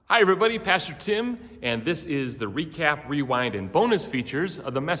Hi everybody, Pastor Tim, and this is the recap, rewind, and bonus features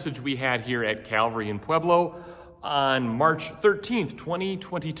of the message we had here at Calvary in Pueblo on March 13th,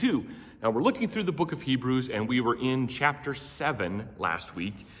 2022. Now we're looking through the book of Hebrews, and we were in chapter 7 last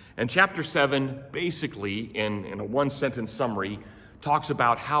week. And chapter 7, basically, in a one-sentence summary, talks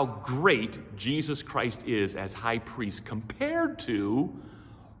about how great Jesus Christ is as high priest compared to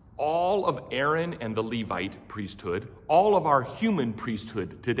all of Aaron and the Levite priesthood, all of our human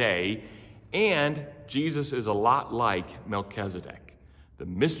priesthood today, and Jesus is a lot like Melchizedek. The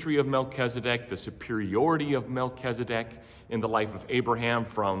mystery of Melchizedek, the superiority of Melchizedek in the life of Abraham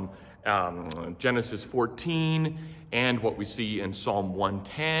from Genesis 14, and what we see in Psalm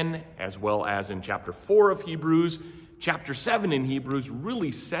 110, as well as in chapter 4 of Hebrews. Chapter 7 in Hebrews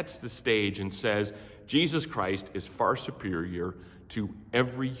really sets the stage and says Jesus Christ is far superior to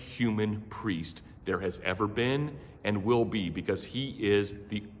every human priest there has ever been and will be, because he is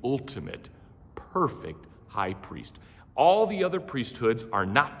the ultimate, perfect high priest. All the other priesthoods are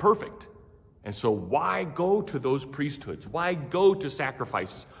not perfect. And so why go to those priesthoods? Why go to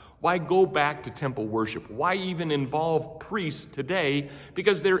sacrifices? Why go back to temple worship? Why even involve priests today?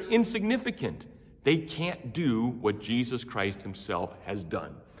 Because they're insignificant. They can't do what Jesus Christ himself has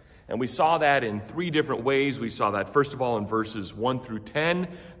done. And we saw that in three different ways. We saw that, first of all, in verses 1 through 10,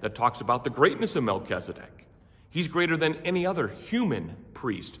 that talks about the greatness of Melchizedek. He's greater than any other human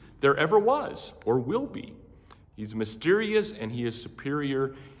priest there ever was or will be. He's mysterious, and he is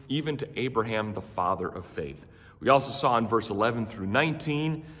superior even to Abraham, the father of faith. We also saw in verse 11 through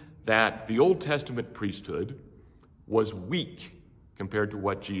 19 that the Old Testament priesthood was weak compared to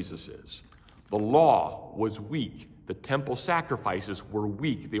what Jesus is. The law was weak. The temple sacrifices were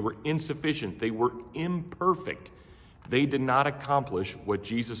weak. They were insufficient. They were imperfect. They did not accomplish what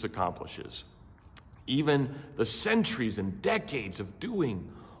Jesus accomplishes. Even the centuries and decades of doing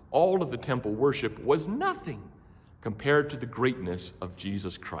all of the temple worship was nothing compared to the greatness of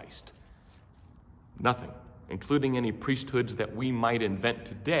Jesus Christ. Nothing, including any priesthoods that we might invent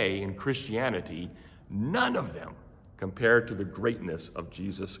today in Christianity, none of them compared to the greatness of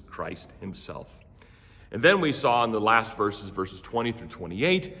Jesus Christ himself. And then we saw in the last verses 20 through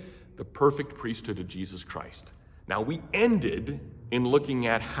 28, the perfect priesthood of Jesus Christ. Now we ended in looking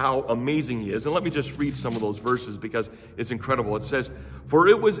at how amazing he is. And let me just read some of those verses because it's incredible. It says, "For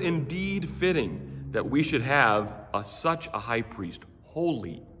it was indeed fitting that we should have such a high priest,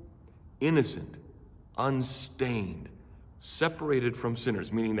 holy, innocent, unstained, separated from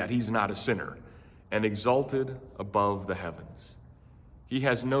sinners," meaning that he's not a sinner, "and exalted above the heavens. He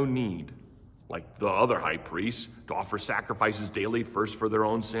has no need, like the other high priests, to offer sacrifices daily, first for their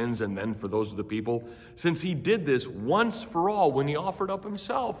own sins and then for those of the people, since he did this once for all when he offered up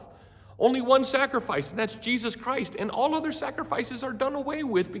himself. Only one sacrifice, and that's Jesus Christ. And all other sacrifices are done away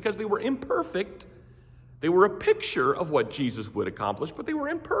with because they were imperfect. They were a picture of what Jesus would accomplish, but they were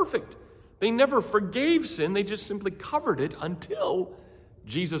imperfect. They never forgave sin. They just simply covered it until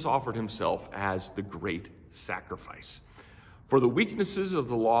Jesus offered himself as the great sacrifice. For the weaknesses of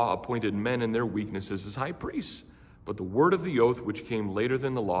the law appointed men in their weaknesses as high priests, but the word of the oath, which came later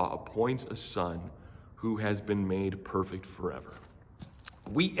than the law, appoints a son who has been made perfect forever."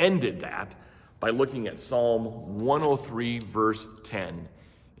 We ended that by looking at Psalm 103, verse 10,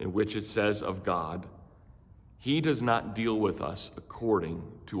 in which it says of God, "He does not deal with us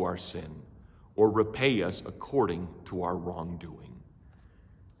according to our sin, or repay us according to our wrongdoing."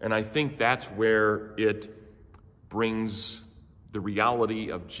 And I think that's where it brings the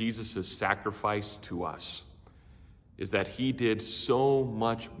reality of Jesus' sacrifice to us, is that he did so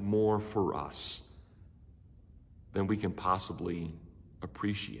much more for us than we can possibly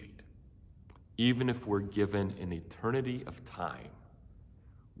appreciate. Even if we're given an eternity of time,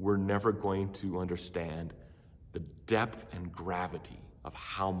 we're never going to understand the depth and gravity of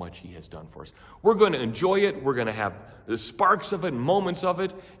how much he has done for us. We're going to enjoy it. We're going to have the sparks of it, moments of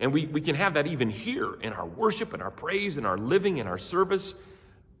it, and we can have that even here in our worship and our praise and our living and our service,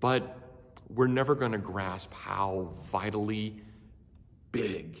 but we're never going to grasp how vitally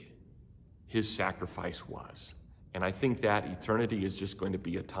big his sacrifice was. And I think that eternity is just going to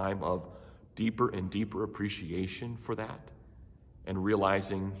be a time of deeper and deeper appreciation for that, and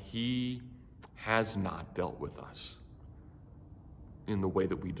realizing he has not dealt with us in the way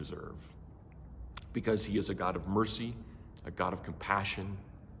that we deserve, because he is a God of mercy, a God of compassion,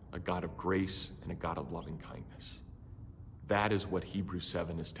 a God of grace, and a God of loving kindness. That is what Hebrews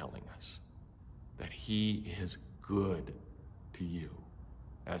 7 is telling us, that he is good to you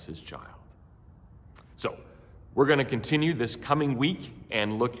as his child. So We're going to continue this coming week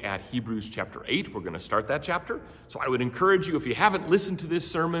and look at Hebrews chapter 8. We're going to start that chapter. So I would encourage you, if you haven't listened to this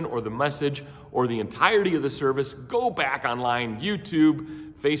sermon or the message or the entirety of the service, go back online,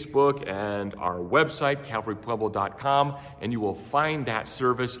 YouTube, Facebook, and our website, calvarypueblo.com, and you will find that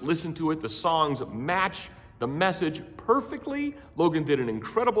service. Listen to it. The songs match the message perfectly. Logan did an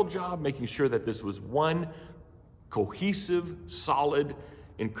incredible job making sure that this was one cohesive, solid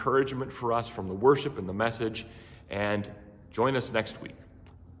encouragement for us from the worship and the message. And join us next week,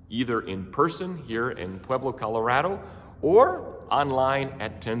 either in person here in Pueblo, Colorado, or online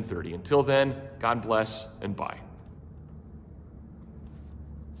at 10:30. Until then, God bless and bye.